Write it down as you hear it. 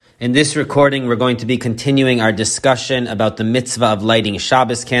In this recording, we're going to be continuing our discussion about the mitzvah of lighting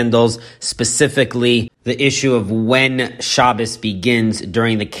Shabbos candles, specifically the issue of when Shabbos begins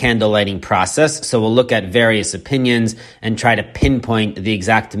during the candle lighting process. So we'll look at various opinions and try to pinpoint the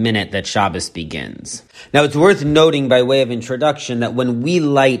exact minute that Shabbos begins. Now, it's worth noting by way of introduction that when we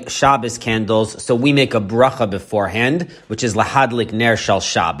light Shabbos candles, so we make a bracha beforehand, which is lahadlik ner shal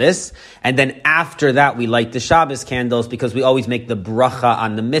Shabbos, and then after that we light the Shabbos candles because we always make the bracha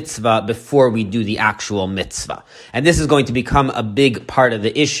on the mitzvah before we do the actual mitzvah. And this is going to become a big part of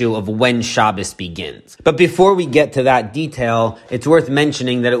the issue of when Shabbos begins. But before we get to that detail, it's worth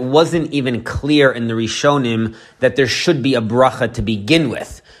mentioning that it wasn't even clear in the Rishonim that there should be a bracha to begin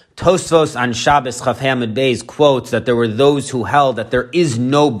with. Tosfos on Shabbos Chaf Hamid Beis quotes that there were those who held that there is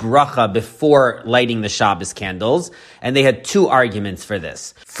no bracha before lighting the Shabbos candles, and they had two arguments for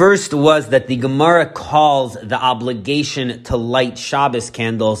this. First was that the Gemara calls the obligation to light Shabbos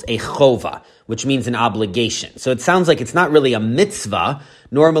candles a chova, which means an obligation. So it sounds like it's not really a mitzvah.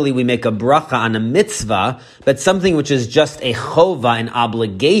 Normally we make a bracha on a mitzvah, but something which is just a chova, an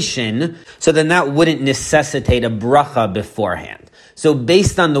obligation, so then that wouldn't necessitate a bracha beforehand. So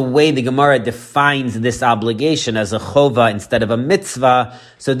based on the way the Gemara defines this obligation as a chova instead of a mitzvah,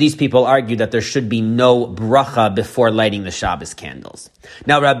 so these people argue that there should be no bracha before lighting the Shabbos candles.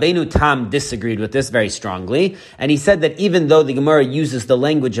 Now Rabbeinu Tam disagreed with this very strongly, and he said that even though the Gemara uses the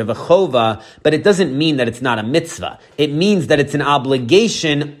language of a chova, but it doesn't mean that it's not a mitzvah. It means that it's an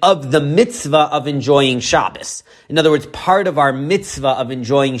obligation of the mitzvah of enjoying Shabbos. In other words, part of our mitzvah of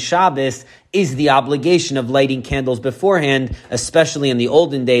enjoying Shabbos is the obligation of lighting candles beforehand, especially in the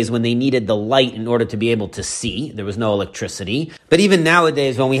olden days when they needed the light in order to be able to see. There was no electricity. But even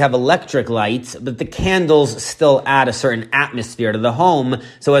nowadays when we have electric lights, but the candles still add a certain atmosphere to the home.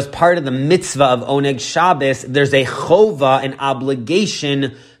 So as part of the mitzvah of Oneg Shabbos, there's a chova, an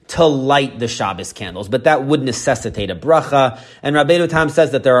obligation to light the Shabbos candles, but that would necessitate a bracha. And Rabbeinu Tam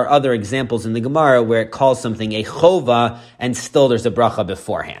says that there are other examples in the Gemara where it calls something a chova and still there's a bracha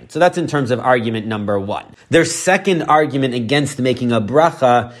beforehand. So that's in terms of argument number one. Their second argument against making a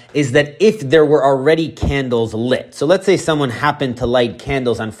bracha is that if there were already candles lit, so let's say someone happened to light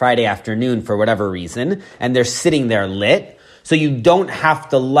candles on Friday afternoon for whatever reason, and they're sitting there lit, so you don't have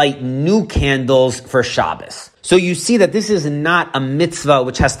to light new candles for Shabbos. So you see that this is not a mitzvah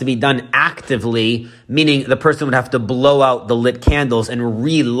which has to be done actively, meaning the person would have to blow out the lit candles and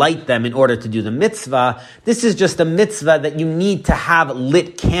relight them in order to do the mitzvah. This is just a mitzvah that you need to have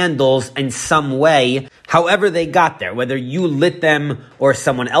lit candles in some way, however they got there, whether you lit them or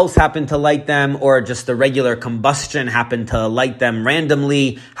someone else happened to light them or just the regular combustion happened to light them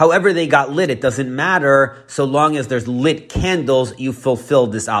randomly. However they got lit, it doesn't matter. So long as there's lit candles, you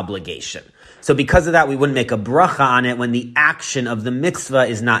fulfilled this obligation. So because of that, we wouldn't make a bracha on it when the action of the mitzvah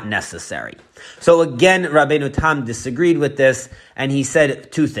is not necessary. So again, Rabbeinu Tam disagreed with this, and he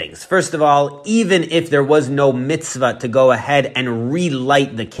said two things. First of all, even if there was no mitzvah to go ahead and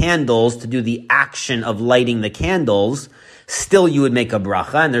relight the candles, to do the action of lighting the candles, still you would make a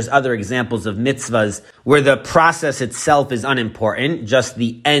bracha. And there's other examples of mitzvahs where the process itself is unimportant, just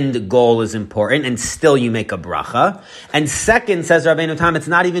the end goal is important, and still you make a bracha. And second, says Rabbeinu Tam, it's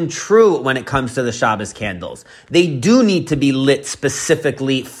not even true when it comes to the Shabbos candles. They do need to be lit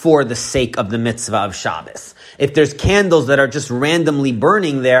specifically for the sake of the mitzvah of Shabbos. If there's candles that are just randomly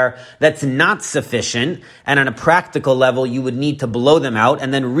burning there, that's not sufficient, and on a practical level, you would need to blow them out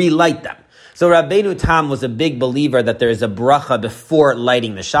and then relight them. So Rabbeinu Tam was a big believer that there is a bracha before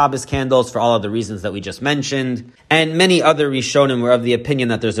lighting the Shabbos candles for all of the reasons that we just mentioned. And many other Rishonim were of the opinion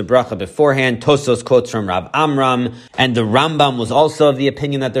that there's a bracha beforehand. Tosfos quotes from Rav Amram, and the Rambam was also of the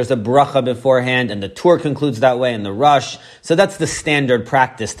opinion that there's a bracha beforehand, and the Tur concludes that way, and the Rush. So that's the standard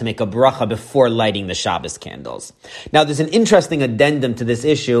practice, to make a bracha before lighting the Shabbos candles. Now there's an interesting addendum to this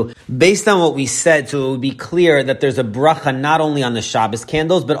issue. Based on what we said, so it would be clear that there's a bracha not only on the Shabbos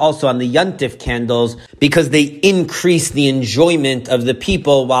candles, but also on the Yontif candles, because they increase the enjoyment of the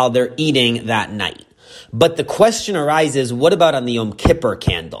people while they're eating that night. But the question arises, what about on the Yom Kippur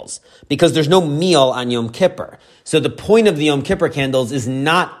candles? Because there's no meal on Yom Kippur. So the point of the Yom Kippur candles is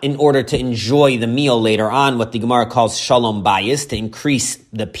not in order to enjoy the meal later on, what the Gemara calls shalom bayis, to increase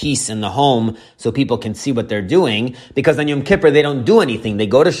the peace in the home so people can see what they're doing. Because on Yom Kippur, they don't do anything. They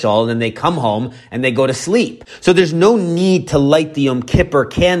go to shul, and they come home, and they go to sleep. So there's no need to light the Yom Kippur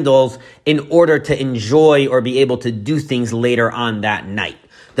candles in order to enjoy or be able to do things later on that night.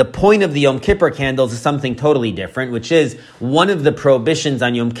 The point of the Yom Kippur candles is something totally different, which is one of the prohibitions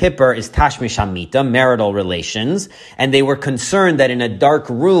on Yom Kippur is tashmish hamita, marital relations, and they were concerned that in a dark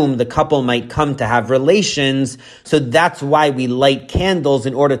room the couple might come to have relations, so that's why we light candles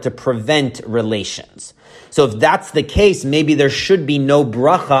in order to prevent relations. So if that's the case, maybe there should be no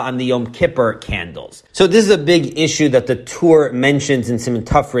bracha on the Yom Kippur candles. So this is a big issue that the Tur mentions in Siman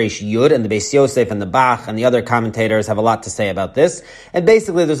Taf Reish Yud, and the Beis Yosef and the Bach and the other commentators have a lot to say about this. And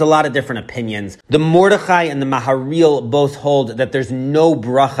basically there's a lot of different opinions. The Mordechai and the Maharil both hold that there's no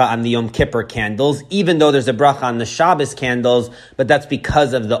bracha on the Yom Kippur candles, even though there's a bracha on the Shabbos candles, but that's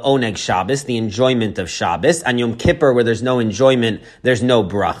because of the Oneg Shabbos, the enjoyment of Shabbos. On Yom Kippur, where there's no enjoyment, there's no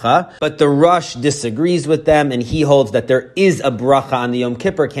bracha. But the Rosh disagrees with them, and he holds that there is a bracha on the Yom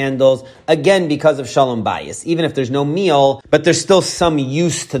Kippur candles, again because of Shalom Bayis. Even if there's no meal, but there's still some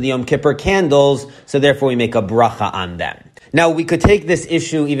use to the Yom Kippur candles, so therefore we make a bracha on them. Now, we could take this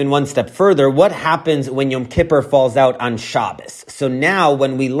issue even one step further. What happens when Yom Kippur falls out on Shabbos? So now,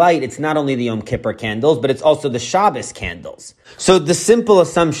 when we light, it's not only the Yom Kippur candles, but it's also the Shabbos candles. So the simple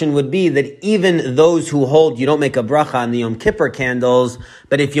assumption would be that even those who hold you don't make a bracha on the Yom Kippur candles,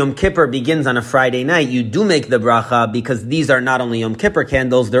 but if Yom Kippur begins on a Friday night, you do make the bracha because these are not only Yom Kippur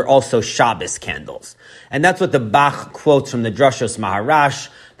candles, they're also Shabbos candles. And that's what the Bach quotes from the Drashos Maharash,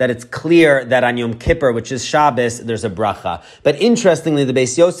 that it's clear that on Yom Kippur, which is Shabbos, there's a bracha. But interestingly, the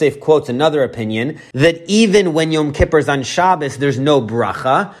Beis Yosef quotes another opinion, that even when Yom Kippur is on Shabbos, there's no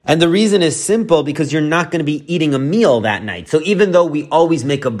bracha. And the reason is simple, because you're not going to be eating a meal that night. So even though we always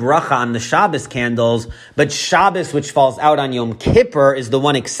make a bracha on the Shabbos candles, but Shabbos, which falls out on Yom Kippur, is the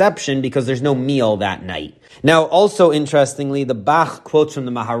one exception because there's no meal that night. Now, also interestingly, the Bach quotes from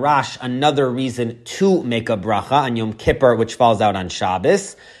the Maharash another reason to make a bracha on Yom Kippur, which falls out on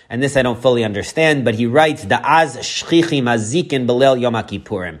Shabbos. And this I don't fully understand, but he writes, Da'az shchichi mazikin belel Yom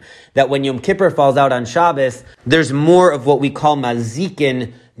HaKippurim, that when Yom Kippur falls out on Shabbos, there's more of what we call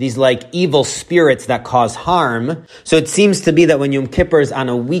mazikin, these like evil spirits that cause harm. So it seems to be that when Yom Kippur is on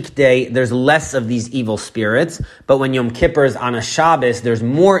a weekday, there's less of these evil spirits. But when Yom Kippur is on a Shabbos, there's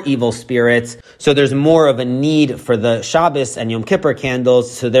more evil spirits. So there's more of a need for the Shabbos and Yom Kippur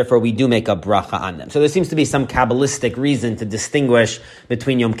candles. So therefore we do make a bracha on them. So there seems to be some Kabbalistic reason to distinguish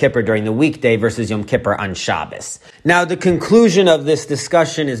between Yom Kippur during the weekday versus Yom Kippur on Shabbos. Now the conclusion of this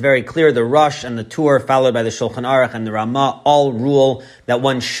discussion is very clear. The Rosh and the Tur, followed by the Shulchan Aruch and the Ramah, all rule that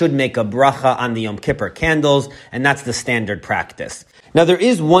one should make a bracha on the Yom Kippur candles, and that's the standard practice. Now there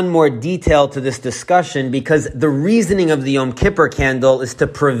is one more detail to this discussion, because the reasoning of the Yom Kippur candle is to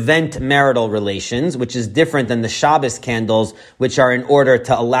prevent marital relations, which is different than the Shabbos candles, which are in order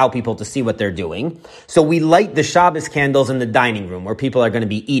to allow people to see what they're doing. So we light the Shabbos candles in the dining room where people are going to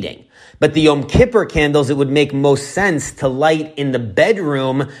be eating. But the Yom Kippur candles, it would make most sense to light in the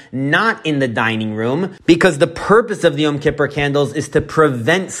bedroom, not in the dining room, because the purpose of the Yom Kippur candles is to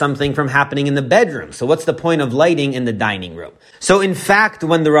prevent something from happening in the bedroom. So what's the point of lighting in the dining room? So in fact,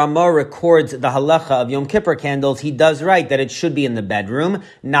 when the Ramah records the halacha of Yom Kippur candles, he does write that it should be in the bedroom,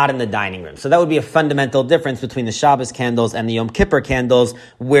 not in the dining room. So that would be a fundamental difference between the Shabbos candles and the Yom Kippur candles,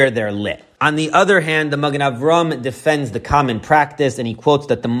 where they're lit. On the other hand, the Magen Avram defends the common practice, and he quotes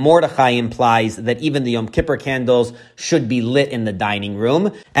that the Mordechai implies that even the Yom Kippur candles should be lit in the dining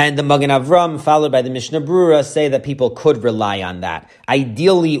room. And the Magen Avram, followed by the Mishnah Brura, say that people could rely on that.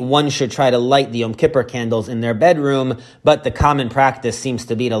 Ideally, one should try to light the Yom Kippur candles in their bedroom, but the common practice seems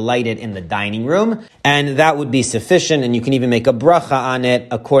to be to light it in the dining room. And that would be sufficient, and you can even make a bracha on it,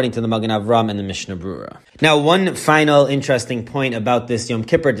 according to the Magen Avram and the Mishnah Brura. Now, one final interesting point about this Yom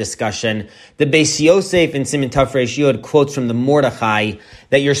Kippur discussion. The Beis Yosef in Siman Taf Reish Yud quotes from the Mordechai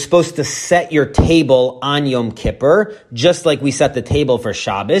that you're supposed to set your table on Yom Kippur, just like we set the table for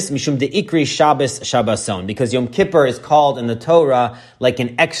Shabbos, mishum de'ikri Shabbos Shabboson, because Yom Kippur is called in the Torah like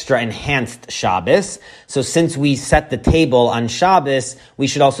an extra enhanced Shabbos. So since we set the table on Shabbos, we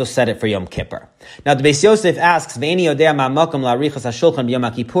should also set it for Yom Kippur. Now the Beis Yosef asks, I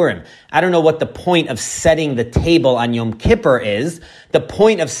don't know what the point of setting the table on Yom Kippur is. The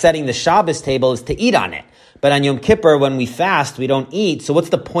point of setting the Shabbos table is to eat on it. But on Yom Kippur, when we fast, we don't eat. So what's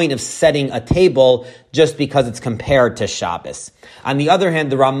the point of setting a table just because it's compared to Shabbos? On the other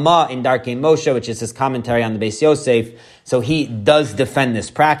hand, the Ramah in Darkei Moshe, which is his commentary on the Beis Yosef, so he does defend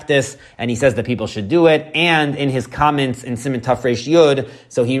this practice, and he says that people should do it. And in his comments in Siman Taf Reish Yud,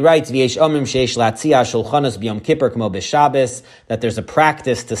 so he writes, V'yesh omrim sheish latzia shulchanos b'Yom Kippur k'mo b'Shabbos, that there's a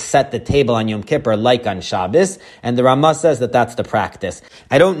practice to set the table on Yom Kippur like on Shabbos, and the Ramah says that that's the practice.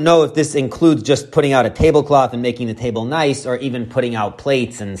 I don't know if this includes just putting out a tablecloth and making the table nice, or even putting out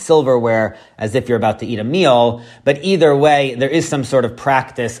plates and silverware as if you're about to eat a meal. But either way, there is some sort of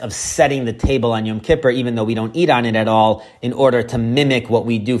practice of setting the table on Yom Kippur, even though we don't eat on it at all, in order to mimic what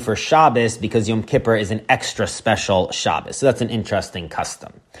we do for Shabbos, because Yom Kippur is an extra special Shabbos. So that's an interesting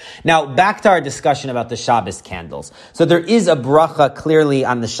custom. Now, back to our discussion about the Shabbos candles. So there is a bracha clearly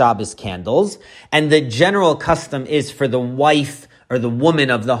on the Shabbos candles, and the general custom is for the wife or the woman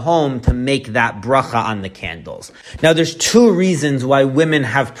of the home to make that bracha on the candles. Now, there's two reasons why women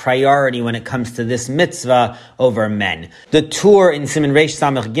have priority when it comes to this mitzvah over men. The Tur in Siman Reish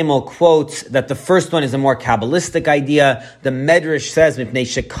Samech Gimel quotes that the first one is a more Kabbalistic idea. The Medrash says, Mipnei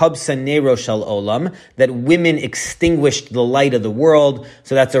shekabsa nero shel olam, that women extinguished the light of the world.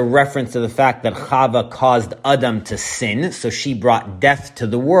 So that's a reference to the fact that Chava caused Adam to sin, so she brought death to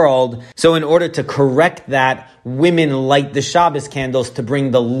the world. So in order to correct that, women light the Shabbos candles to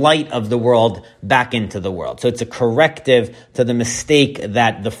bring the light of the world back into the world. So it's a corrective to the mistake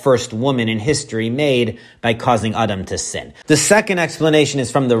that the first woman in history made by causing Adam to sin. The second explanation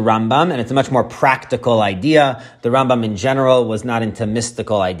is from the Rambam, and it's a much more practical idea. The Rambam in general was not into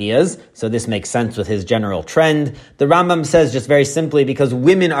mystical ideas, so this makes sense with his general trend. The Rambam says just very simply because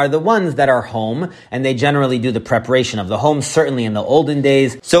women are the ones that are home, and they generally do the preparation of the home, certainly in the olden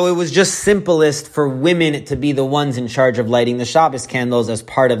days. So it was just simplest for women to be the ones in charge of lighting the Shabbos candles as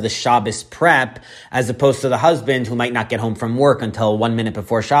part of the Shabbos prep, as opposed to the husband who might not get home from work until 1 minute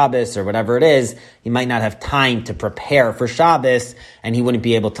before Shabbos or whatever it is. He might not have time to prepare for Shabbos, and he wouldn't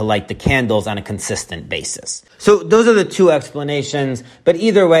be able to light the candles on a consistent basis. So those are the two explanations, but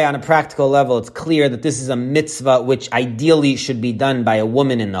either way, on a practical level, it's clear that this is a mitzvah which ideally should be done by a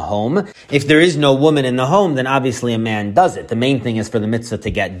woman in the home. If there is no woman in the home, then obviously a man does it. The main thing is for the mitzvah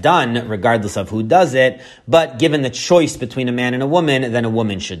to get done, regardless of who does it, but given the choice between a man and a woman, then a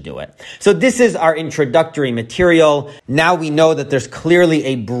woman should do it. So this is our introductory material. Now we know that there's clearly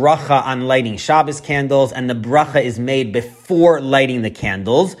a bracha on lighting Shabbos candles, and the bracha is made before lighting the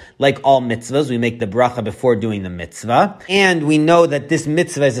candles. Like all mitzvahs, we make the bracha before doing the mitzvah. And we know that this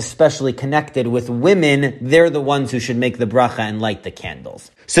mitzvah is especially connected with women. They're the ones who should make the bracha and light the candles.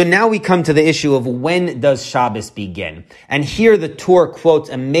 So now we come to the issue of when does Shabbos begin? And here the Tur quotes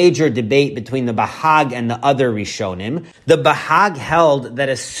a major debate between the Bahag and the other Rishonim. The Bahag held that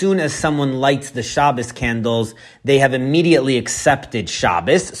as soon as someone lights the Shabbos candles, they have immediately accepted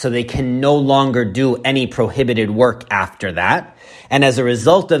Shabbos, so they can no longer do any prohibited work after that. And as a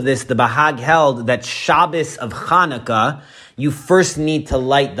result of this, the Bahag held that Shabbos of Hanukkah, you first need to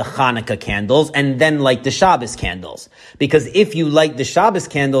light the Hanukkah candles and then light the Shabbos candles. Because if you light the Shabbos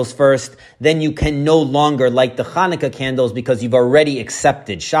candles first, then you can no longer light the Hanukkah candles because you've already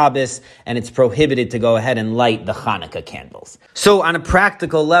accepted Shabbos, and it's prohibited to go ahead and light the Hanukkah candles. So on a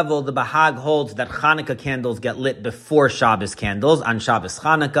practical level, the Bahag holds that Hanukkah candles get lit before Shabbos candles on Shabbos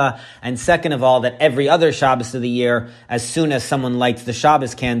Hanukkah, and second of all, that every other Shabbos of the year, as soon as someone lights the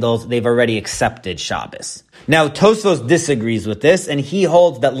Shabbos candles, they've already accepted Shabbos. Now, Tosfos disagrees with this, and he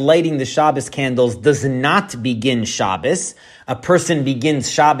holds that lighting the Shabbos candles does not begin Shabbos. A person begins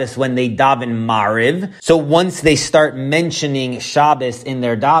Shabbos when they daven Mariv. So once they start mentioning Shabbos in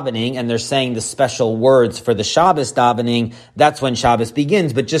their davening, and they're saying the special words for the Shabbos davening, that's when Shabbos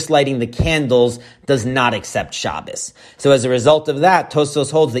begins. But just lighting the candles does not accept Shabbos. So as a result of that,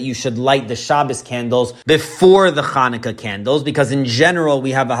 Tosfos holds that you should light the Shabbos candles before the Hanukkah candles, because in general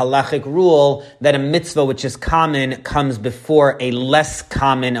we have a halachic rule that a mitzvah which is common comes before a less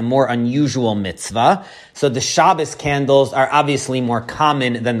common, a more unusual mitzvah. So the Shabbos candles are obviously more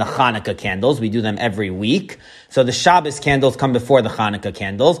common than the Hanukkah candles. We do them every week. So the Shabbos candles come before the Hanukkah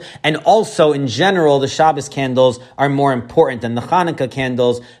candles. And also, in general, the Shabbos candles are more important than the Hanukkah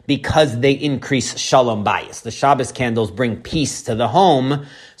candles because they increase shalom bayis. The Shabbos candles bring peace to the home.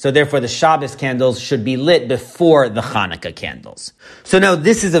 So therefore, the Shabbos candles should be lit before the Hanukkah candles. So now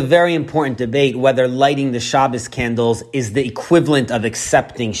this is a very important debate whether lighting the Shabbos candles is the equivalent of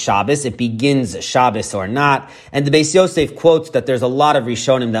accepting Shabbos. It begins Shabbos or not. And the Beis Yosef quotes that there's a lot of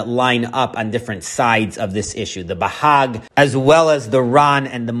Rishonim that line up on different sides of this issue. The Bahag, as well as the Ran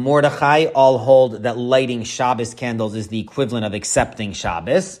and the Mordechai, all hold that lighting Shabbos candles is the equivalent of accepting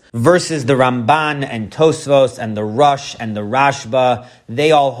Shabbos, versus the Ramban and Tosfos and the Rush and the Rashba.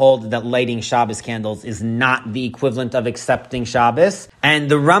 They all hold that lighting Shabbos candles is not the equivalent of accepting Shabbos. And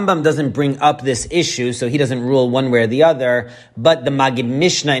the Rambam doesn't bring up this issue, so he doesn't rule one way or the other, but the Magid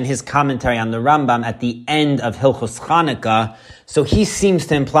Mishnah in his commentary on the Rambam at the end of Hilchos Chanukah, so he seems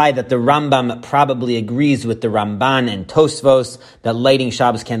to imply that the Rambam probably agrees with the Ramban and Tosfos that lighting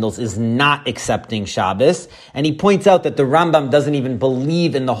Shabbos candles is not accepting Shabbos. And he points out that the Rambam doesn't even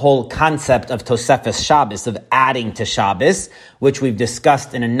believe in the whole concept of Tosefes Shabbos, of adding to Shabbos, which we've discussed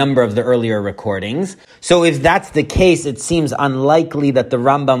discussed in a number of the earlier recordings. So if that's the case, it seems unlikely that the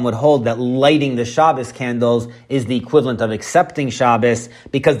Rambam would hold that lighting the Shabbos candles is the equivalent of accepting Shabbos,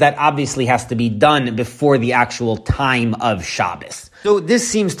 because that obviously has to be done before the actual time of Shabbos. So this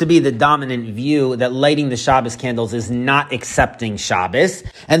seems to be the dominant view, that lighting the Shabbos candles is not accepting Shabbos.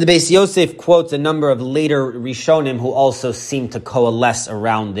 And the Beis Yosef quotes a number of later Rishonim who also seem to coalesce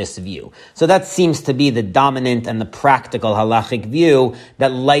around this view. So that seems to be the dominant and the practical halachic view,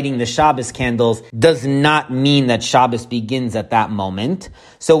 that lighting the Shabbos candles does not mean that Shabbos begins at that moment.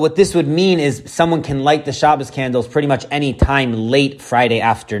 So what this would mean is someone can light the Shabbos candles pretty much any time late Friday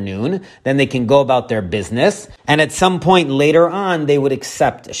afternoon. Then they can go about their business. And at some point later on, they would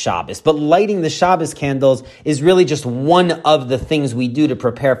accept Shabbos. But lighting the Shabbos candles is really just one of the things we do to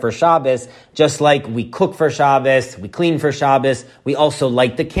prepare for Shabbos. Just like we cook for Shabbos, we clean for Shabbos, we also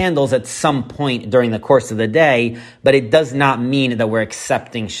light the candles at some point during the course of the day, but it does not mean that we're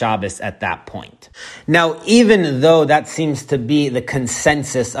accepting Shabbos at that point. Now, even though that seems to be the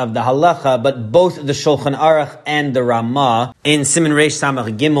consensus of the halacha, but both the Shulchan Aruch and the Ramah in Siman Reish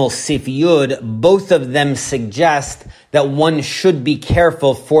Samach Gimel Sif Yud, both of them suggest that one should be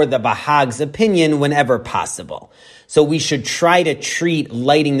careful for the Bahag's opinion whenever possible. So we should try to treat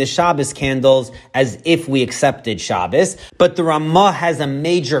lighting the Shabbos candles as if we accepted Shabbos. But the Ramah has a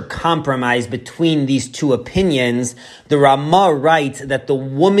major compromise between these two opinions. The Ramah writes that the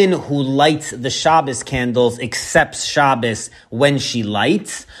woman who lights the Shabbos candles accepts Shabbos when she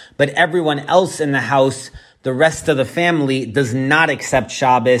lights, but everyone else in the house, the rest of the family, does not accept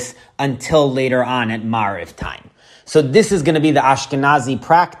Shabbos until later on at Ma'ariv time. So this is going to be the Ashkenazi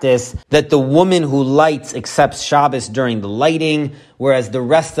practice, that the woman who lights accepts Shabbos during the lighting, whereas the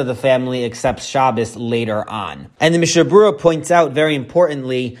rest of the family accepts Shabbos later on. And the Mishnah Berurah points out very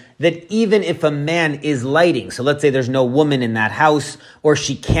importantly that even if a man is lighting, so let's say there's no woman in that house, or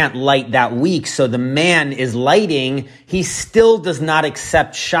she can't light that week, so the man is lighting, he still does not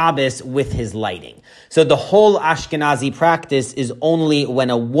accept Shabbos with his lighting. So the whole Ashkenazi practice is only when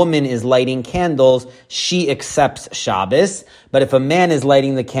a woman is lighting candles, she accepts Shabbos. But if a man is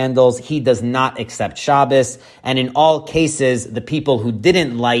lighting the candles, he does not accept Shabbos. And in all cases, the people who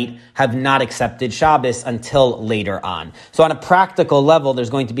didn't light have not accepted Shabbos until later on. So on a practical level, there's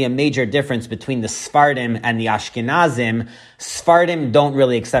going to be a major difference between the Sfardim and the Ashkenazim. Sfardim don't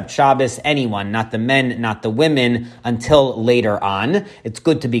really accept Shabbos, anyone, not the men, not the women, until later on. It's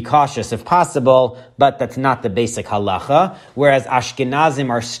good to be cautious if possible, but that's not the basic halacha. Whereas Ashkenazim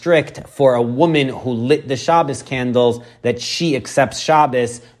are strict for a woman who lit the Shabbos candles, that she accepts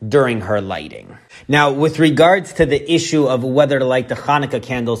Shabbos during her lighting. Now, with regards to the issue of whether to light the Hanukkah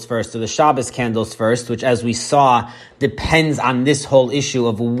candles first or the Shabbos candles first, which as we saw depends on this whole issue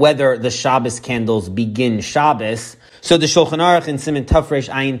of whether the Shabbos candles begin Shabbos. So the Shulchan Aruch in Siman Tafresh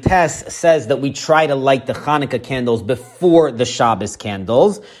Ayin Tes says that we try to light the Hanukkah candles before the Shabbos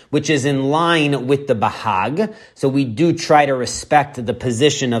candles, which is in line with the Bahag. So we do try to respect the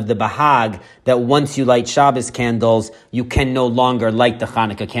position of the Bahag that once you light Shabbos candles, you can no longer light the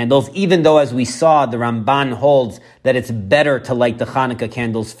Hanukkah candles, even though, as we saw, the Ramban holds that it's better to light the Hanukkah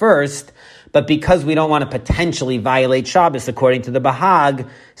candles first. But because we don't want to potentially violate Shabbos according to the Bahag,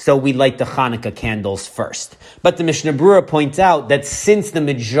 so we light the Hanukkah candles first. But the Mishnah Berurah points out that since the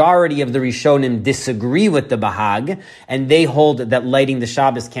majority of the Rishonim disagree with the Bahag, and they hold that lighting the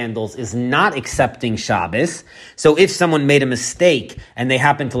Shabbos candles is not accepting Shabbos, so if someone made a mistake and they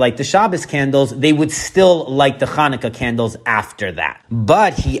happened to light the Shabbos candles, they would still light the Hanukkah candles after that.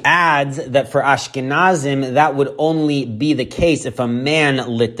 But he adds that for Ashkenazim, that would only be the case if a man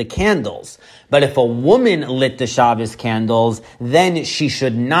lit the candles. But if a woman lit the Shabbos candles, then she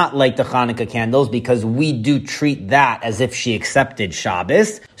should not light the Hanukkah candles, because we do treat that as if she accepted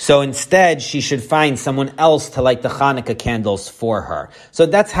Shabbos. So instead, she should find someone else to light the Hanukkah candles for her. So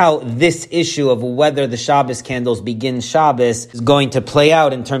that's how this issue of whether the Shabbos candles begin Shabbos is going to play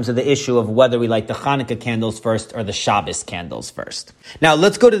out in terms of the issue of whether we light the Hanukkah candles first or the Shabbos candles first. Now,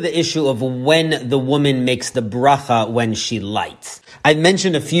 let's go to the issue of when the woman makes the bracha when she lights. I've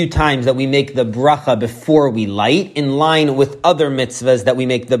mentioned a few times that we make the bracha before we light, in line with other mitzvahs that we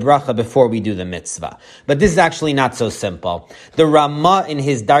make the bracha before we do the mitzvah. But this is actually not so simple. The Ramah in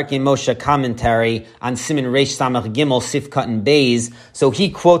his Darkei Moshe commentary on Siman Reish Samach Gimel Sifkat and Beis, so he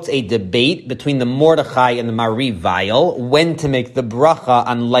quotes a debate between the Mordechai and the Mariv Vial when to make the bracha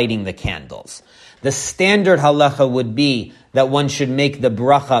on lighting the candles. The standard halacha would be that one should make the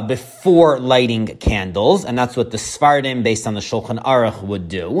bracha before lighting candles, and that's what the Sfardim, based on the Shulchan Aruch, would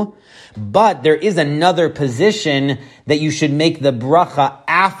do. But there is another position that you should make the bracha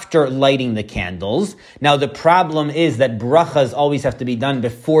after lighting the candles. Now, the problem is that brachas always have to be done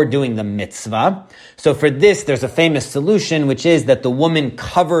before doing the mitzvah. So for this, there's a famous solution, which is that the woman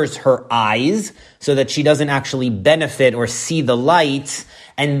covers her eyes so that she doesn't actually benefit or see the light,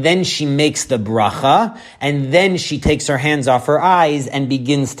 and then she makes the bracha, and then she takes her hands off her eyes and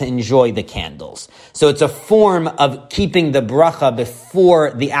begins to enjoy the candles. So it's a form of keeping the bracha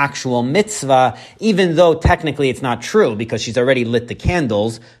before the actual mitzvah, even though technically it's not true, because she's already lit the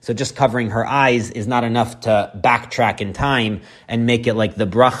candles, so just covering her eyes is not enough to backtrack in time and make it like the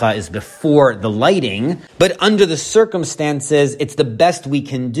bracha is before the lighting. But under the circumstances, it's the best we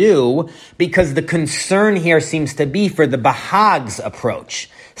can do, because the concern here seems to be for the Bahag's approach.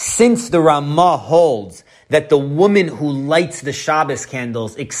 Since the Ramah holds that the woman who lights the Shabbos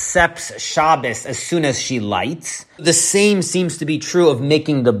candles accepts Shabbos as soon as she lights, the same seems to be true of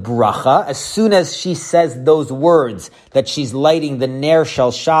making the bracha. As soon as she says those words that she's lighting the Ner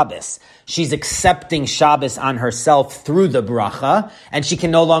Shel Shabbos, she's accepting Shabbos on herself through the bracha, and she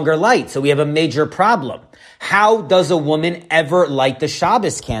can no longer light. So we have a major problem. How does a woman ever light the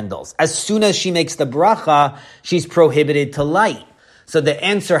Shabbos candles? As soon as she makes the bracha, she's prohibited to light. So the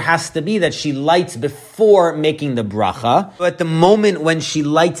answer has to be that she lights before making the bracha. But at the moment when she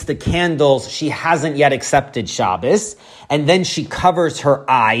lights the candles, she hasn't yet accepted Shabbos. And then she covers her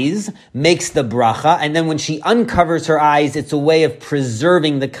eyes, makes the bracha. And then when she uncovers her eyes, it's a way of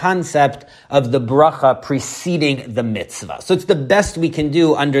preserving the concept of the bracha preceding the mitzvah. So it's the best we can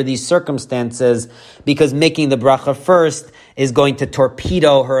do under these circumstances, because making the bracha first is going to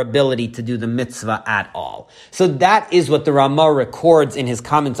torpedo her ability to do the mitzvah at all. So that is what the Ramah records in his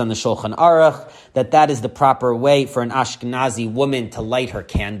comments on the Shulchan Aruch, that is the proper way for an Ashkenazi woman to light her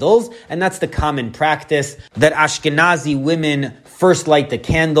candles. And that's the common practice, that Ashkenazi women first light the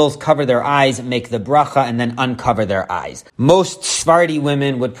candles, cover their eyes, make the bracha, and then uncover their eyes. Most Sephardi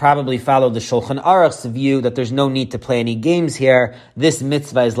women would probably follow the Shulchan Aruch's view that there's no need to play any games here. This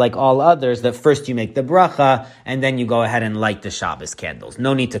mitzvah is like all others, that first you make the bracha, and then you go ahead and light the Shabbos candles.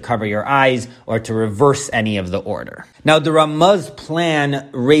 No need to cover your eyes or to reverse any of the order. Now, the Ramah's plan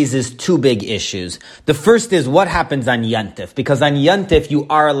raises two big issues. The first is what happens on Yantif, because on Yantif you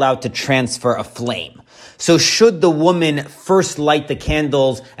are allowed to transfer a flame. So should the woman first light the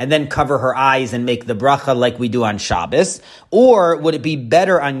candles and then cover her eyes and make the bracha like we do on Shabbos? Or would it be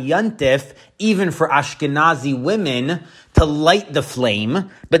better on Yantif, even for Ashkenazi women, to light the flame,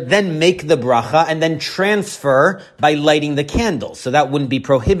 but then make the bracha and then transfer by lighting the candles? So that wouldn't be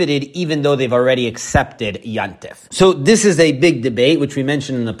prohibited, even though they've already accepted Yantif. So this is a big debate, which we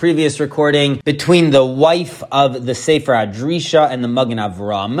mentioned in the previous recording, between the wife of the Sefer HaDrisha and the Magen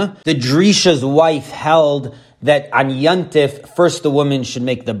Avram. The Drisha's wife held that on Yantif, first the woman should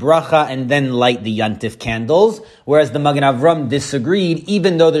make the bracha and then light the Yantif candles, whereas the Magen Avram disagreed,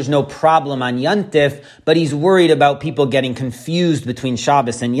 even though there's no problem on Yantif, but he's worried about people getting confused between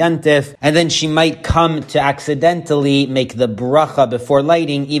Shabbos and Yantif, and then she might come to accidentally make the bracha before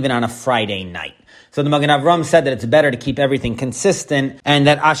lighting, even on a Friday night. So the Magen Avram said that it's better to keep everything consistent, and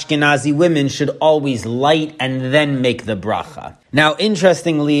that Ashkenazi women should always light and then make the bracha. Now,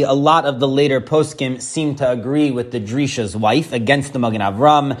 interestingly, a lot of the later poskim seem to agree with the Drisha's wife against the Magen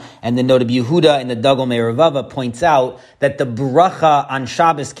Avram, and the Noda B'Yehuda and the Dagul Me'Revava points out that the bracha on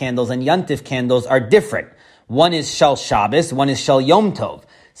Shabbos candles and Yantif candles are different. One is Shel Shabbos, one is Shel Yom Tov.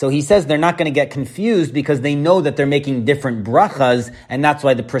 So he says they're not going to get confused because they know that they're making different brachas, and that's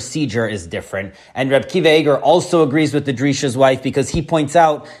why the procedure is different. And Reb Kiva Eger also agrees with the Drisha's wife, because he points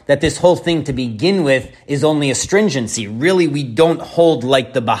out that this whole thing to begin with is only a stringency. Really, we don't hold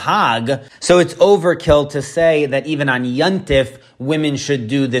like the Bahag. So it's overkill to say that even on Yantif, women should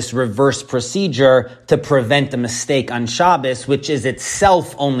do this reverse procedure to prevent a mistake on Shabbos, which is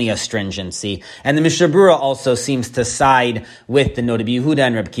itself only a stringency. And the Mishnah Berurah also seems to side with the Noda B'Yehuda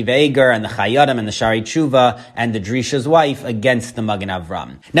and Reb Kiva Eger and the Chayadim and the Shari Tshuva and the Drisha's wife against the Magen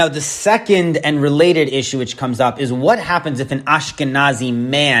Avram. Now, the second and related issue which comes up is what happens if an Ashkenazi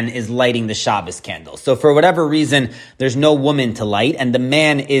man is lighting the Shabbos candles. So for whatever reason, there's no woman to light, and the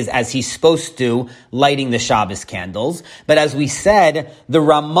man is, as he's supposed to, lighting the Shabbos candles. But as we said, the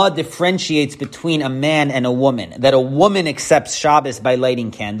Ramah differentiates between a man and a woman, that a woman accepts Shabbos by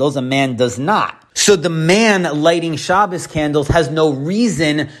lighting candles, a man does not. So the man lighting Shabbos candles has no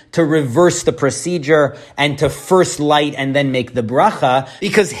reason to reverse the procedure and to first light and then make the bracha,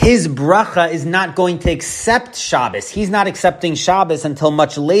 because his bracha is not going to accept Shabbos. He's not accepting Shabbos until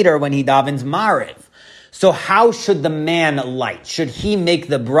much later when he davens Mariv. So how should the man light? Should he make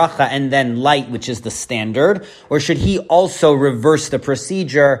the bracha and then light, which is the standard? Or should he also reverse the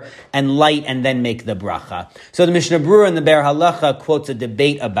procedure and light and then make the bracha? So the Mishnah Berurah and the Be'er Halacha quotes a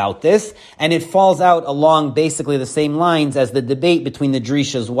debate about this, and it falls out along basically the same lines as the debate between the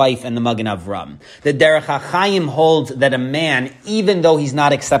Drisha's wife and the Magen Avram. The Derech HaChaim holds that a man, even though he's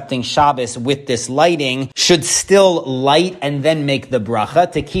not accepting Shabbos with this lighting, should still light and then make the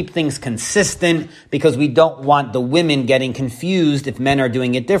bracha to keep things consistent, because we don't want the women getting confused if men are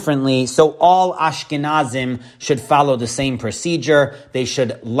doing it differently. So all Ashkenazim should follow the same procedure. They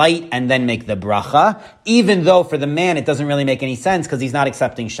should light and then make the bracha, even though for the man it doesn't really make any sense because he's not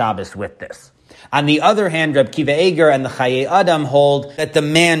accepting Shabbos with this. On the other hand, Reb Kiva Eger and the Chayei Adam hold that the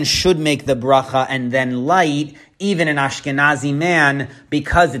man should make the bracha and then light, even an Ashkenazi man,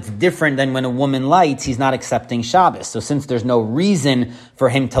 because it's different than when a woman lights, he's not accepting Shabbos. So since there's no reason for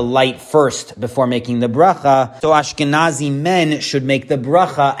him to light first before making the bracha, so Ashkenazi men should make the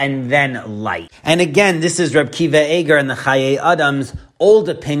bracha and then light. And again, this is Reb Kiva Eger and the Chayei Adam's old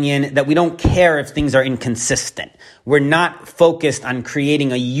opinion that we don't care if things are inconsistent. We're not focused on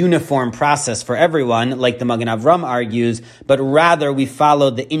creating a uniform process for everyone, like the Magen Avram argues, but rather we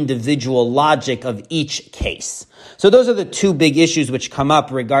follow the individual logic of each case. So those are the two big issues which come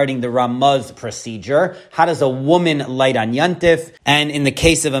up regarding the Ramah's procedure. How does a woman light on Yantif? And in the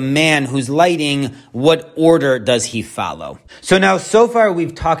case of a man who's lighting, what order does he follow? So now, so far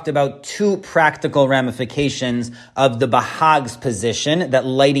we've talked about two practical ramifications of the Bahag's position that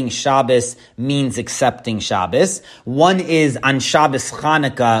lighting Shabbos means accepting Shabbos. One is on Shabbos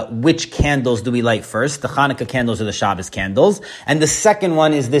Chanukah, which candles do we light first? The Chanukah candles or the Shabbos candles? And the second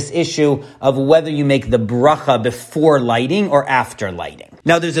one is this issue of whether you make the bracha before lighting or after lighting.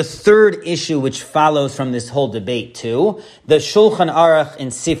 Now there's a third issue which follows from this whole debate too. The Shulchan Aruch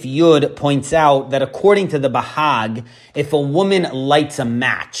in Sif Yud points out that according to the Bahag, if a woman lights a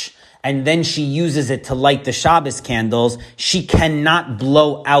match and then she uses it to light the Shabbos candles, she cannot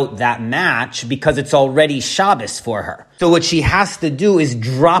blow out that match because it's already Shabbos for her. So what she has to do is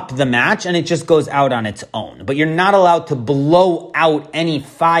drop the match and it just goes out on its own. But you're not allowed to blow out any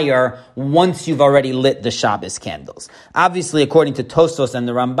fire once you've already lit the Shabbos candles. Obviously, according to Tosfos and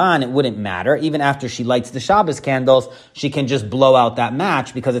the Ramban, it wouldn't matter. Even after she lights the Shabbos candles, she can just blow out that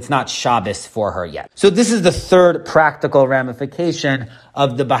match because it's not Shabbos for her yet. So this is the third practical ramification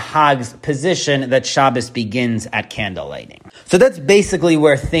of the Bahag's position that Shabbos begins at candle lighting. So that's basically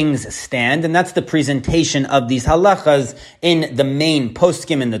where things stand, and that's the presentation of these halachas in the main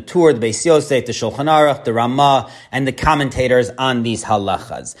poskim in the Tur, the Beis Yosef, the Shulchan Aruch, the Ramah, and the commentators on these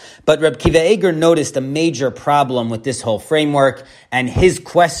halachas. But Reb Kiva Eger noticed a major problem with this whole framework, and his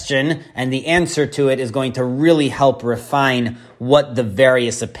question and the answer to it is going to really help refine what the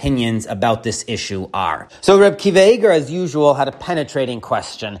various opinions about this issue are. So Reb Kiva Eger, as usual, had a penetrating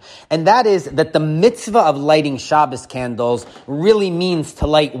question, and that is that the mitzvah of lighting Shabbos candles really means to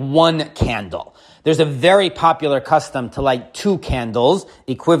light one candle. There's a very popular custom to light two candles,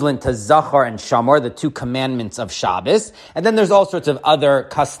 equivalent to Zachar and Shamor, the two commandments of Shabbos. And then there's all sorts of other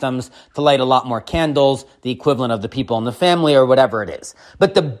customs to light a lot more candles, the equivalent of the people in the family or whatever it is.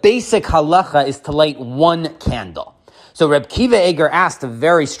 But the basic halacha is to light one candle. So Reb Kiva Eger asked a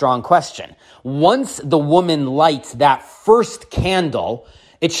very strong question. Once the woman lights that first candle,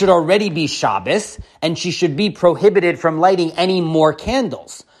 it should already be Shabbos, and she should be prohibited from lighting any more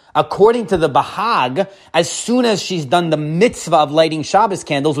candles. According to the Bahag, as soon as she's done the mitzvah of lighting Shabbos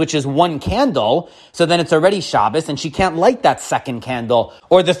candles, which is one candle, so then it's already Shabbos, and she can't light that second candle,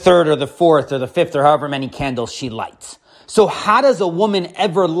 or the third, or the fourth, or the fifth, or however many candles she lights. So how does a woman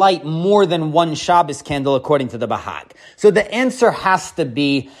ever light more than one Shabbos candle according to the Bahag? So the answer has to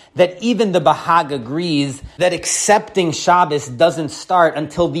be that even the Bahag agrees that accepting Shabbos doesn't start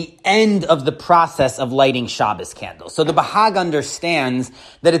until the end of the process of lighting Shabbos candles. So the Bahag understands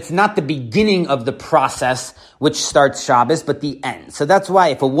that it's not the beginning of the process which starts Shabbos, but the end. So that's why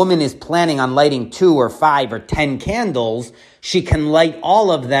if a woman is planning on lighting 2 or 5 or 10 candles, she can light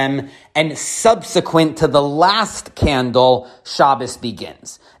all of them, and subsequent to the last candle, Shabbos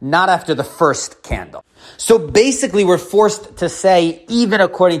begins, not after the first candle. So basically we're forced to say, even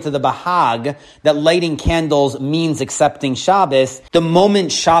according to the Bahag, that lighting candles means accepting Shabbos. The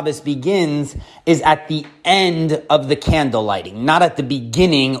moment Shabbos begins is at the end of the candle lighting, not at the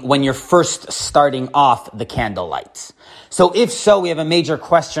beginning when you're first starting off the candle lights. So if so, we have a major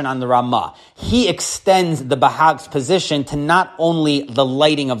question on the Ramah. He extends the Bahag's position to not only the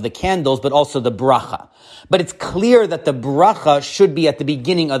lighting of the candles, but also the bracha. But it's clear that the bracha should be at the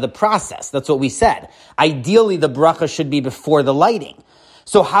beginning of the process. That's what we said. Ideally, the bracha should be before the lighting.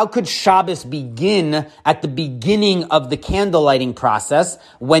 So how could Shabbos begin at the beginning of the candle lighting process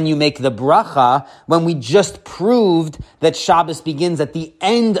when you make the bracha, when we just proved that Shabbos begins at the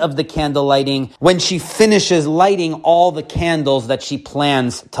end of the candle lighting when she finishes lighting all the candles that she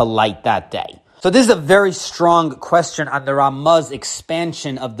plans to light that day? So this is a very strong question on the Ramah's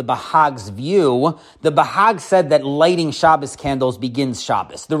expansion of the Bahag's view. The Bahag said that lighting Shabbos candles begins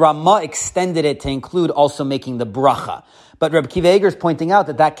Shabbos. The Ramah extended it to include also making the bracha. But Reb Kiva Eger is pointing out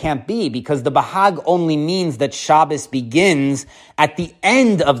that that can't be because the Bahag only means that Shabbos begins at the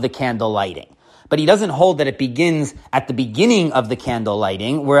end of the candle lighting. But he doesn't hold that it begins at the beginning of the candle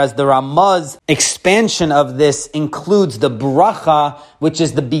lighting, whereas the Ramah's expansion of this includes the bracha, which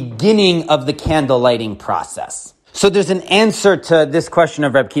is the beginning of the candle lighting process. So there's an answer to this question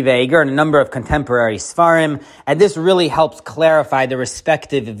of Reb Kiva Eger in a number of contemporary Sfarim, and this really helps clarify the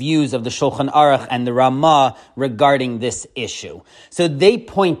respective views of the Shulchan Aruch and the Ramah regarding this issue. So they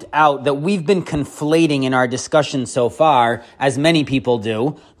point out that we've been conflating in our discussion so far, as many people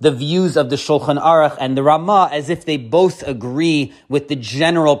do, the views of the Shulchan Aruch and the Ramah as if they both agree with the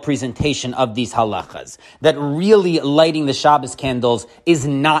general presentation of these halachas. That really lighting the Shabbos candles is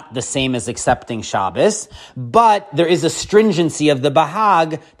not the same as accepting Shabbos, but there is a stringency of the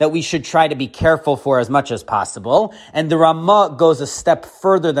Bahag that we should try to be careful for as much as possible. And the Ramah goes a step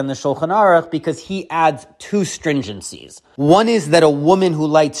further than the Shulchan Aruch because he adds two stringencies. One is that a woman who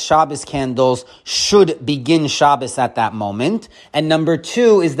lights Shabbos candles should begin Shabbos at that moment. And number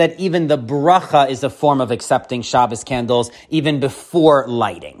two is that even the bracha is a form of accepting Shabbos candles even before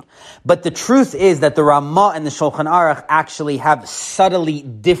lighting. But the truth is that the Ramah and the Shulchan Aruch actually have subtly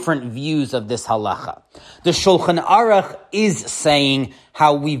different views of this halacha. The Shulchan Aruch is saying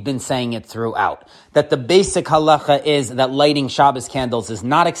how we've been saying it throughout. That the basic halacha is that lighting Shabbos candles is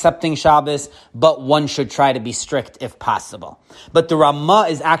not accepting Shabbos, but one should try to be strict if possible. But the Ramah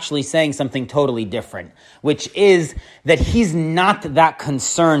is actually saying something totally different, which is that he's not that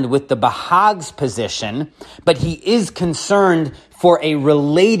concerned with the Bahag's position, but he is concerned for a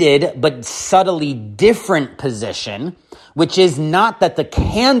related but subtly different position, which is not that the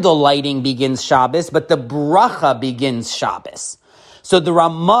candle lighting begins Shabbos, but the bracha begins Shabbos. So the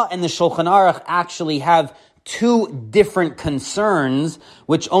Ramah and the Shulchan Aruch actually have two different concerns,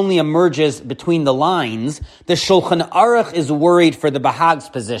 which only emerges between the lines. The Shulchan Aruch is worried for the Bahag's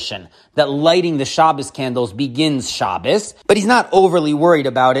position, that lighting the Shabbos candles begins Shabbos, but he's not overly worried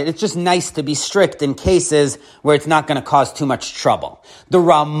about it. It's just nice to be strict in cases where it's not going to cause too much trouble. The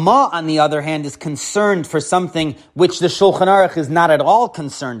Ramah, on the other hand, is concerned for something which the Shulchan Aruch is not at all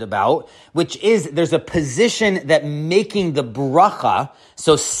concerned about, which is there's a position that making the bracha,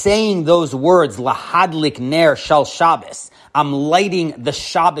 so saying those words, lahadlik ner shal Shabbos, I'm lighting the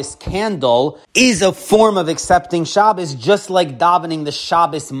Shabbos candle, is a form of accepting Shabbos, just like davening the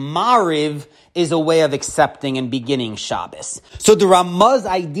Shabbos Mariv is a way of accepting and beginning Shabbos. So the Ramah's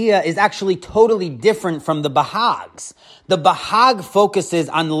idea is actually totally different from the Bahag's. The Bahag focuses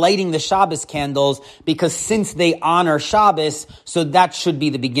on lighting the Shabbos candles because since they honor Shabbos, so that should be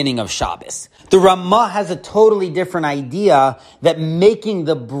the beginning of Shabbos. The Ramah has a totally different idea that making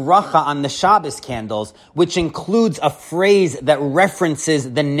the bracha on the Shabbos candles, which includes a phrase that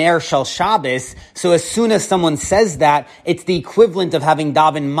references the Ner Shal Shabbos, so as soon as someone says that, it's the equivalent of having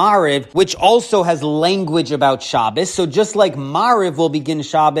daven Mariv, which also has language about Shabbos. So just like Mariv will begin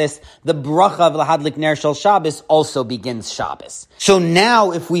Shabbos, the bracha of Lahadlik Ner Shal Shabbos also begins Shabbos. So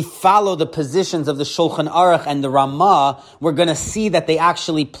now, if we follow the positions of the Shulchan Aruch and the Ramah, we're going to see that they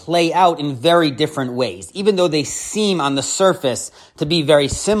actually play out in very different ways. Even though they seem on the surface to be very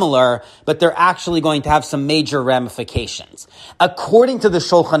similar, but they're actually going to have some major ramifications. According to the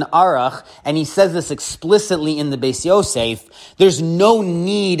Shulchan Aruch, and he says this explicitly in the Beis Yosef, there's no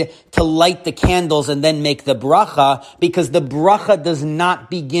need to light the candles and then make the bracha, because the bracha does not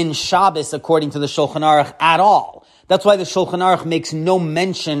begin Shabbos according to the Shulchan Aruch at all. That's why the Shulchan Aruch makes no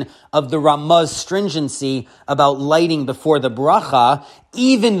mention of the Ramah's stringency about lighting before the bracha,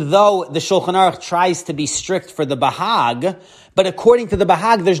 even though the Shulchan Aruch tries to be strict for the Bahag. But according to the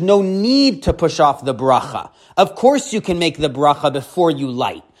Bahag, there's no need to push off the bracha. Of course you can make the bracha before you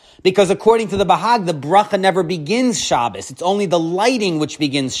light. Because according to the Bahag, the bracha never begins Shabbos. It's only the lighting which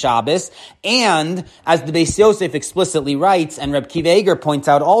begins Shabbos. And, as the Beis Yosef explicitly writes, and Reb Kiva Eger points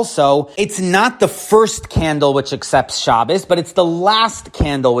out also, it's not the first candle which accepts Shabbos, but it's the last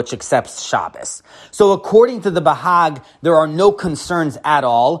candle which accepts Shabbos. So according to the Bahag, there are no concerns at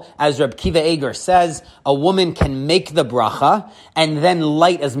all. As Reb Kiva Eger says, a woman can make the bracha and then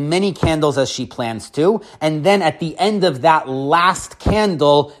light as many candles as she plans to. And then at the end of that last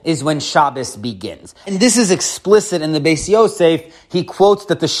candle, candle is when Shabbos begins. And this is explicit in the Beis Yosef. He quotes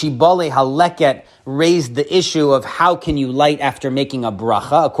that the Shibbolei Haleket raised the issue of how can you light after making a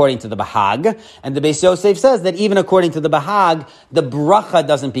bracha, according to the Bahag. And the Beis Yosef says that even according to the Bahag, the bracha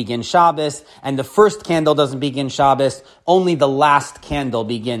doesn't begin Shabbos, and the first candle doesn't begin Shabbos, only the last candle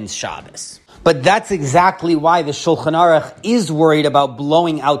begins Shabbos. But that's exactly why the Shulchan Aruch is worried about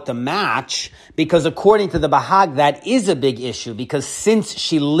blowing out the match, because according to the Bahag, that is a big issue, because since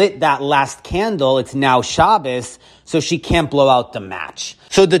she lit that last candle, it's now Shabbos, so she can't blow out the match.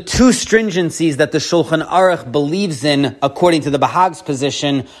 So the two stringencies that the Shulchan Aruch believes in, according to the Bahag's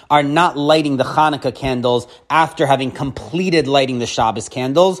position, are not lighting the Hanukkah candles after having completed lighting the Shabbos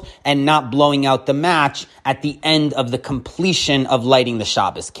candles, and not blowing out the match at the end of the completion of lighting the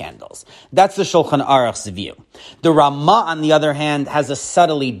Shabbos candles. That's the Shulchan Aruch's view. The Ramah, on the other hand, has a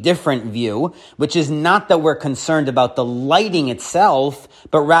subtly different view, which is not that we're concerned about the lighting itself,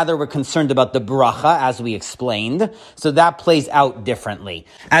 but rather we're concerned about the bracha, as we explained. So that plays out differently.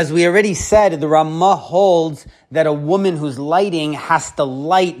 As we already said, the Ramah holds that a woman who's lighting has to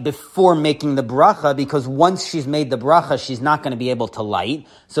light before making the bracha, because once she's made the bracha, she's not going to be able to light,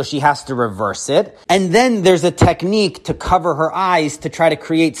 so she has to reverse it. And then there's a technique to cover her eyes to try to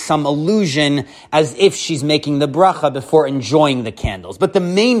create some illusion as if she's making the bracha before enjoying the candles. But the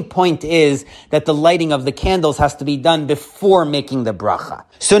main point is that the lighting of the candles has to be done before making the bracha.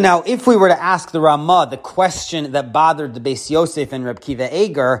 So now, if we were to ask the Ramah the question that bothered the Beis Yosef and Reb Kiva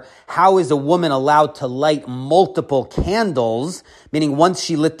Eger, how is a woman allowed to light multiple candles? Meaning, once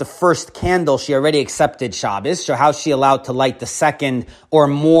she lit the first candle, she already accepted Shabbos. So how's she allowed to light the second or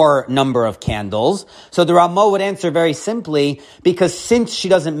more number of candles? So the Ramah would answer very simply, because since she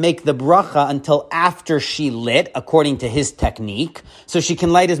doesn't make the bracha until after she lit, according to his technique, so she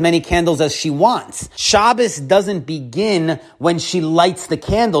can light as many candles as she wants. Shabbos doesn't begin when she lights the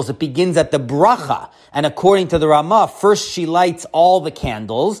candles. It begins at the bracha. And according to the Ramah, first she lights all the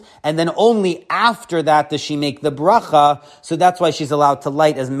candles, and then only after that does she make the bracha. So that's why she's allowed to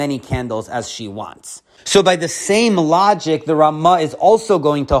light as many candles as she wants. So by the same logic, the Ramah is also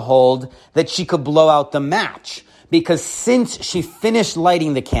going to hold that she could blow out the match, because since she finished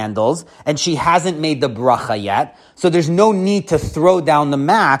lighting the candles and she hasn't made the bracha yet, so there's no need to throw down the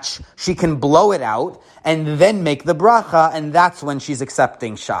match. She can blow it out and then make the bracha, and that's when she's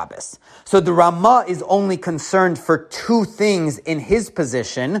accepting Shabbos. So the Ramah is only concerned for two things in his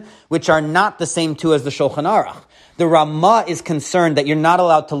position, which are not the same two as the Shulchan Aruch. The Ramah is concerned that you're not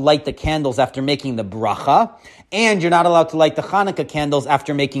allowed to light the candles after making the bracha, and you're not allowed to light the Hanukkah candles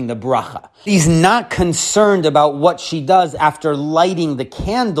after making the bracha. He's not concerned about what she does after lighting the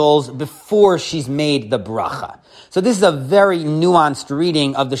candles before she's made the bracha. So this is a very nuanced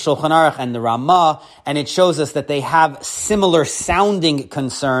reading of the Shulchan Aruch and the Ramah, and it shows us that they have similar sounding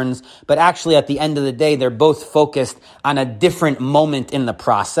concerns, but actually at the end of the day, they're both focused on a different moment in the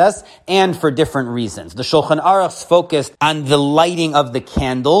process and for different reasons. The Shulchan Aruch's focused on the lighting of the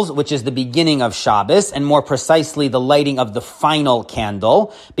candles, which is the beginning of Shabbos, and more precisely the lighting of the final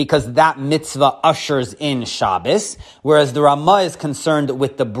candle, because that mitzvah ushers in Shabbos, whereas the Ramah is concerned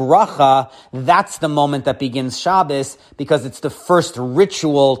with the bracha. That's the moment that begins Shabbos, because it's the first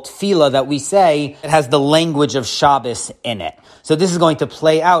ritual tefillah that we say that has the language of Shabbos in it. So this is going to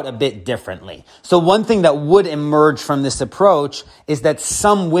play out a bit differently. So one thing that would emerge from this approach is that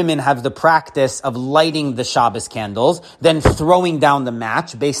some women have the practice of lighting the Shabbos candles, then throwing down the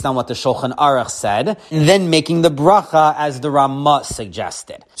match based on what the Shulchan Aruch said, and then making the bracha as the Ramah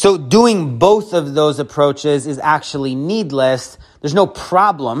suggested. So doing both of those approaches is actually needless. There's no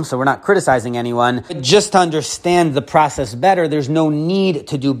problem, so we're not criticizing anyone. But just to understand the process better, there's no need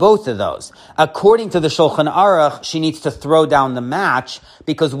to do both of those. According to the Shulchan Aruch, she needs to throw down the match,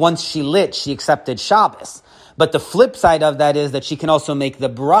 because once she lit, she accepted Shabbos. But the flip side of that is that she can also make the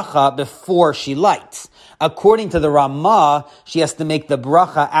bracha before she lights. According to the Ramah, she has to make the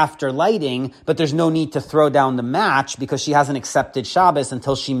bracha after lighting, but there's no need to throw down the match because she hasn't accepted Shabbos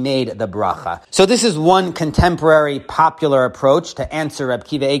until she made the bracha. So this is one contemporary popular approach to answer Reb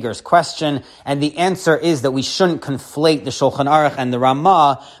Kiva Eger's question, and the answer is that we shouldn't conflate the Shulchan Aruch and the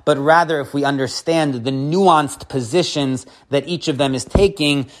Ramah, but rather if we understand the nuanced positions that each of them is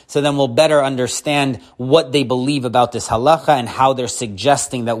taking, so then we'll better understand what they believe about this halacha and how they're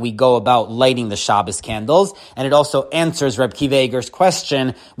suggesting that we go about lighting the Shabbos candles. And it also answers Reb Kiva Eger's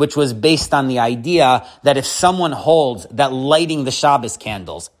question, which was based on the idea that if someone holds that lighting the Shabbos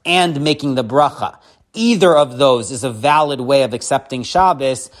candles and making the bracha either of those is a valid way of accepting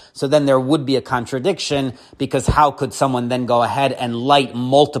Shabbos, so then there would be a contradiction, because how could someone then go ahead and light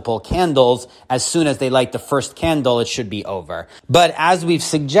multiple candles? As soon as they light the first candle, it should be over. But as we've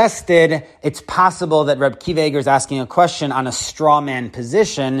suggested, it's possible that Reb Kiva Eger is asking a question on a straw man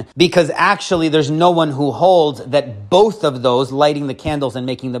position, because actually there's no one who holds that both of those, lighting the candles and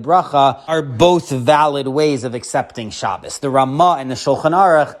making the bracha, are both valid ways of accepting Shabbos. The Ramah and the Shulchan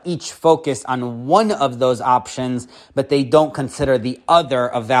Aruch each focus on one of those options, but they don't consider the other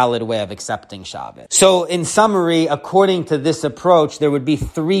a valid way of accepting Shabbos. So in summary, according to this approach, there would be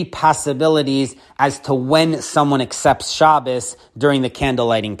three possibilities as to when someone accepts Shabbos during the candle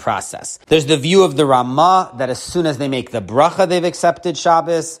lighting process. There's the view of the Ramah that as soon as they make the bracha, they've accepted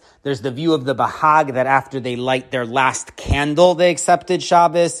Shabbos. There's the view of the Bahag that after they light their last candle, they accepted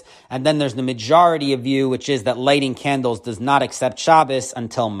Shabbos. And then there's the majority of view, which is that lighting candles does not accept Shabbos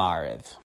until Mariv.